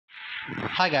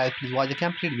Hi guys, please watch the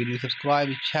complete video, subscribe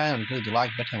to the channel, click the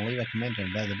like button, leave a comment and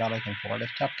press the bell icon for the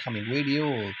upcoming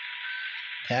video.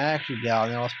 Thank you guys.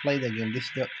 Now let's play the game. This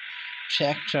is the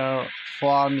tractor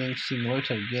farming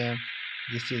simulator game.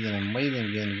 This is an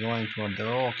amazing game going toward the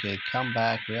okay, come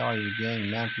back. Where are you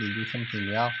going? Man, please do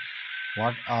something well.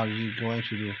 What are you going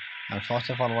to do? And first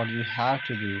of all, what do you have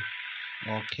to do?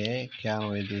 Okay, can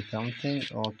we do something?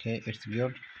 Okay, it's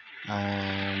good.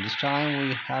 And this time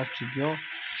we have to go.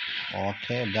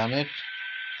 Okay, done it.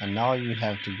 And now you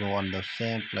have to go on the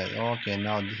same place. Okay,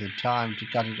 now this is time to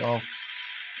cut it off.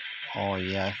 Oh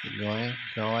yes, going,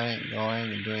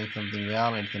 doing something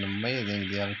well. It's an amazing.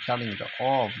 They are cutting it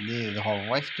off. This is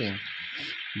harvesting.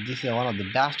 This is one of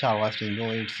the best harvesting.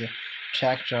 Go, it's a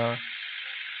tractor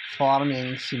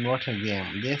farming simulator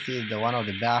game. This is the one of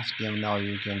the best game. Now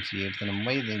you can see it's an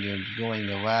amazing game. It's going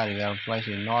very well.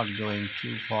 Flashy, not going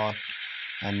too fast.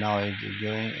 And now it's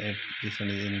going. This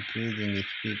one is increasing its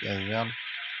speed as well.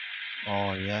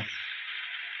 Oh yes.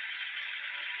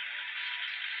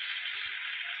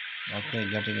 Okay,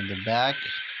 getting in the back.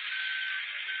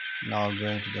 Now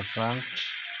going to the front.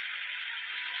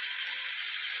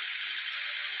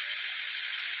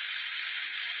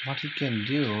 What you can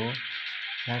do,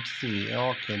 let's see.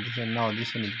 Okay, this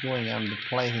one is going on the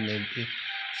place in the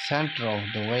center of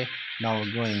the way. Now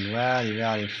going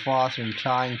very fast and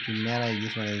trying to manage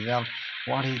this one as well.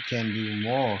 What he can do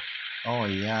more. Oh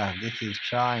yeah, this is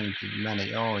trying to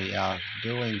manage. Oh yeah,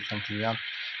 doing something well.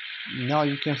 Now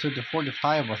you can see the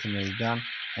 45% is done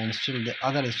and still the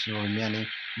other is still remaining.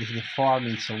 This is the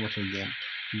farming simulator game.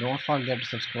 Don't forget to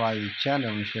subscribe to the channel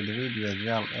and share the video as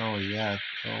well. Oh yes.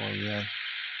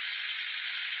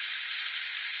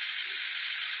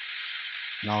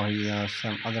 Now he has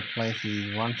some other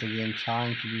places once again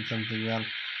trying to do something well.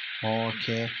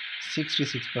 Okay,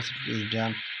 66% is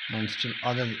done and still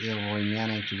other is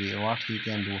remaining to be what he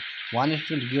can do. When it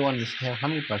will go on this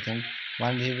 100%,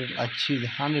 when he will achieve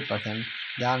 100%,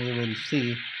 then you will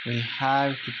see we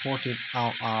have to put it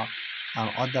on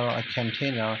other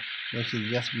container which is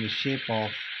just in the shape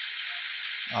of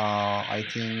I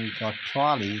think a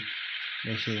trolley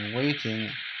which is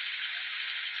waiting.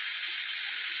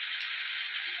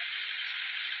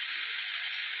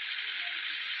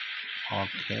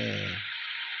 Okay,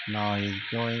 now he's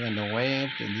going on the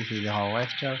way. This is the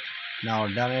harvester. Now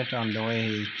done it on the way.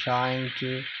 He's trying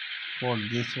to put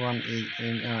this one is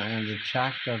in the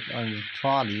tractor on the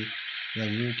trolley. Where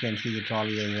you can see the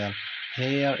trolley as well.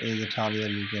 Here is the trolley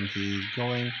as you can see. He's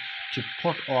going to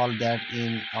put all that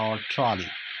in our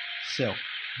trolley. So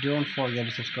don't forget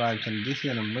to subscribe. And this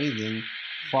is an amazing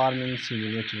farming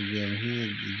simulator game. He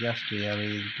is just here.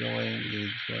 He's going.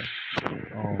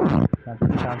 Oh,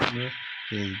 continue.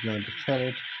 He's going to fill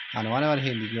it, and whenever he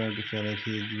is going to fill it,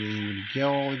 he will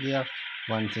go there.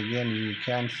 Once again, you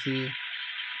can see.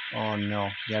 Oh no,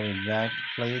 get it back,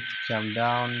 please. Come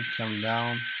down.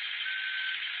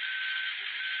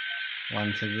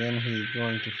 Once again, he is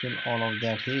going to fill all of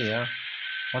that here.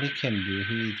 What he can do,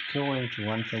 he is going to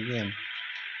once again.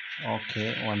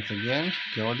 Okay, once again,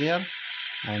 go there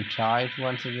and try it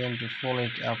once again to fill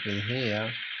it up in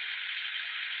here.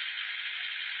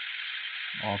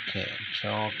 Okay,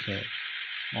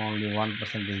 only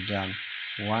 1% is done.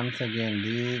 Once again,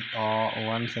 these are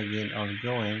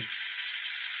going.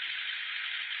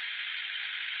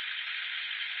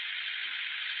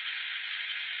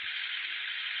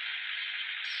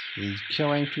 He's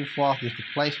going too fast. This is the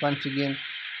place once again,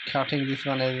 cutting this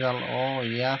one as well. Oh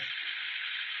yes.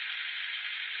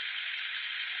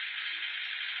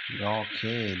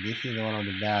 Okay, this is one of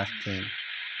the best thing.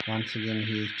 Once again,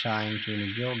 he is trying to in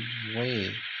a good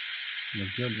way.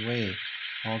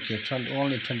 Okay,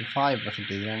 only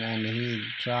 25% is done, and he is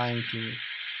trying to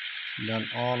done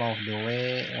all of the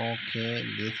way. Okay,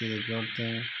 this is a good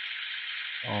thing.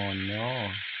 Oh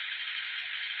no,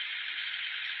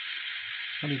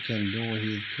 what he can do,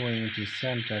 he is going to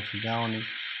center to down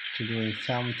to doing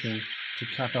something to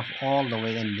cut off all the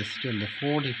way, and still the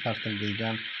 40% is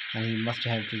done, and he must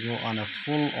have to go on a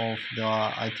full of the,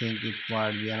 I think it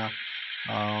might be on a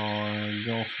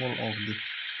go full of the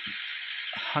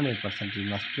 100% he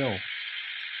must go.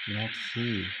 Let's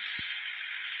see.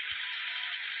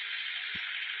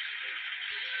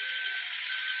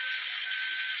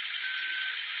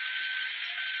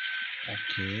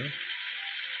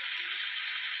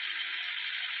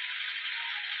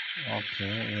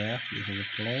 Okay, yeah, this is a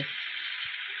place.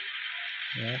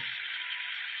 Yeah,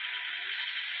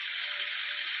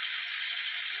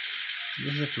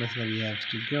 this is a place where he has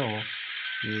to go.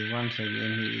 Once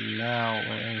again, he now,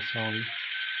 I'm sorry.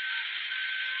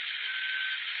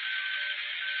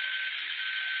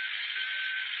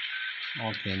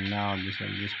 Okay, now this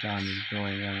time is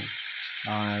going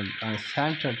on a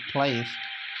centered place.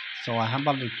 So I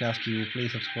humble request you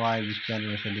please subscribe this channel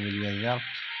and share the video as well.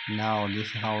 Now this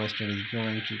harvester is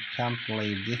going to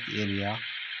complete this area.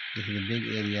 This is a big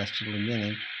area still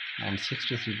remaining, and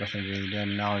 63% is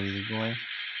done. Now it is going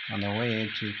on the way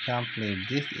to complete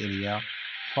this area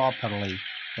properly.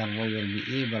 Then we will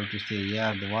be able to say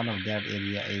yeah, the one of that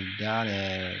area is done.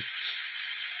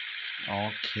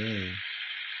 Okay.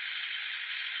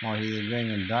 Now he is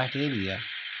going in that area,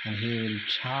 and he will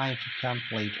try to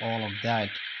complete all of that.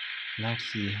 Let's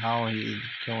see how he is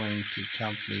going to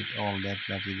complete all that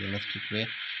realistic way.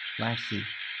 Let's see.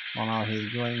 Oh, now he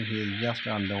is just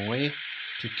on the way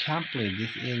to complete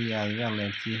this area as well.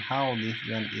 Let's see how this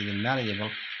one is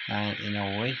manageable and in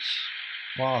a which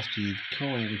cost he is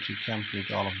going to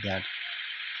complete all of that.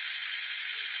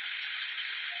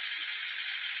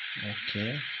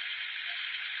 Okay.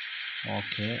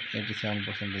 Okay,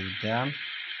 87% is done.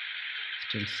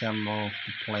 Still some of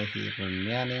the places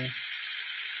remaining.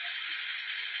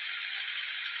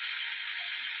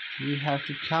 You have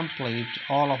to complete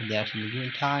all of that in the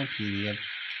given time period,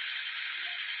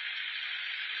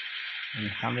 and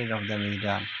 100 of them is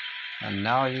done. And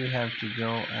now you have to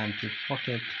go and to put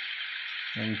it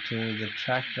into the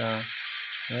tractor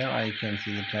where I can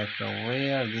see the tractor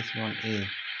where this one is.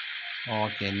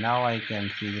 Okay, now I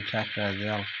can see the tractor as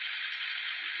well.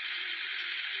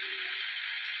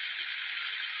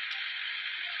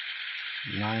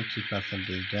 %90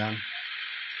 is done.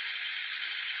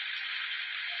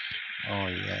 Oh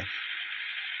yes.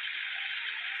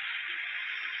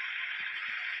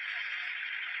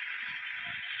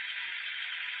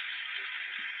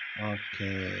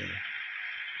 Okay.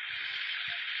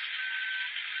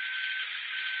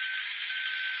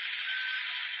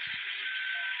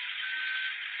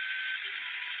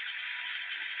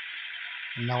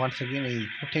 Now once again he is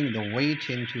putting the weight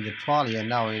into the trolley, and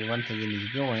now he once again is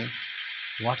going.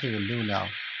 What he will do now?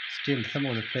 Still some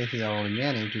of the places are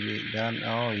remaining to be done.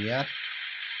 Oh yes.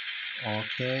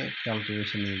 Okay,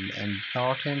 cultivation is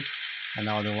important, and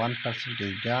now the 1%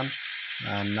 is done.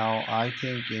 And now I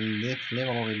think in this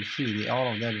level we'll see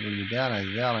all of that will be done as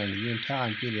well in the given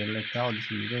time period. Let's how this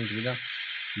is going to be done.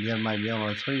 There might be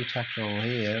only 3 tractors over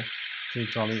here, 3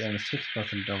 trolleys, and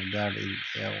 6% of that is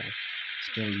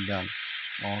still done.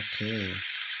 Okay.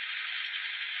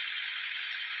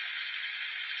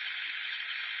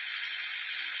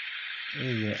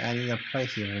 Is there any other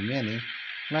place remaining?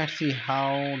 Let's see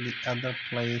how the other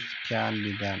place can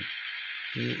be done.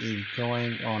 He is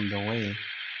going on the way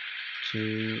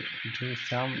to do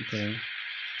something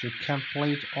to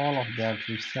complete all of that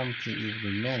if something is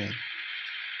remaining.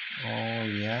 Oh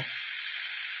yeah.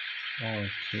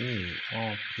 Okay,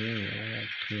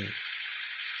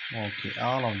 okay,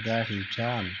 all of that is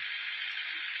done.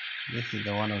 This is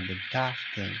the one of the best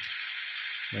thing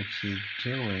which he's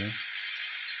doing.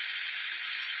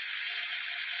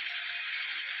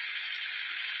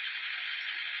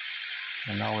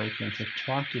 And now we can see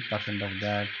 20% of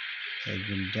that has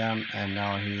been done, and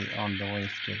now he's on the way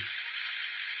still.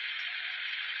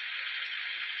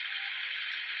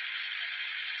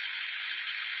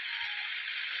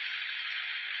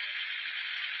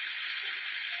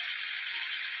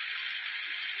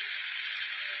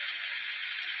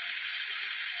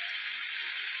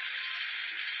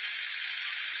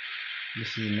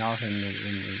 This is not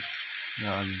in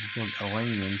good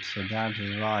arrangement, so that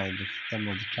is why some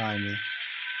of the time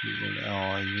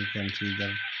you can see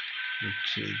that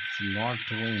it's not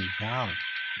doing well.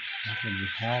 What will be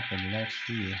happen? Let's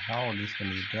see how this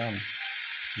one is done.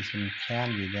 This one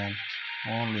can be done.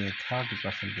 Only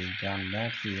 30% is done.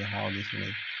 Let's see how this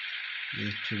one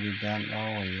is to be done.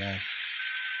 Oh yes.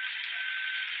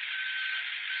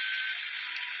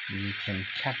 You can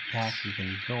cut back, you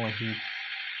can go ahead,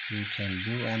 you can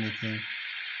do anything.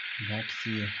 Let's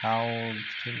see how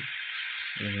still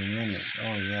is remaining.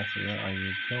 Oh yes, where are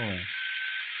you going?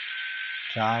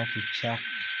 Try to check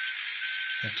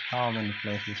that how many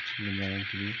places still remaining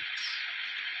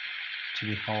to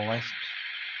be harvested.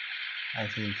 I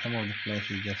think some of the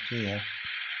places just here.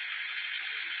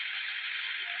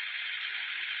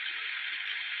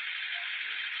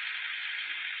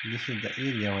 This is the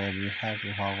area where we have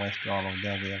to harvest all of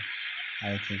that here.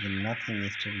 I think nothing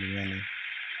is still remaining.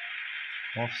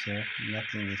 Hope so,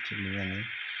 nothing is still remaining.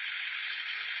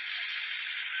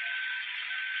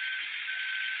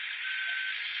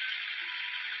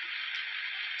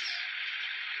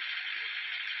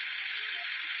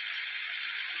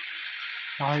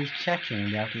 I was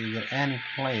checking that is there any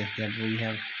place that we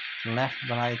have left,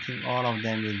 but I think all of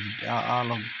them is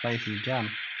all of the place is done.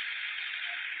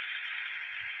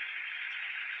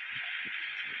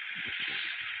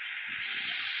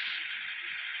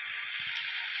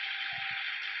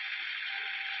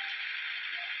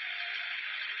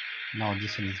 Now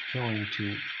this one is going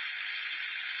to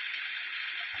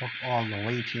put all the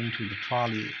weight into the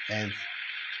trolley as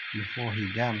before he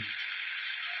done.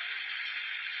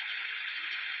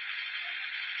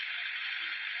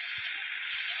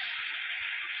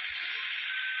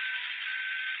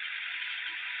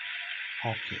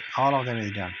 Okay, all of them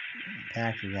is done.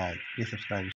 Thank you guys. Please subscribe.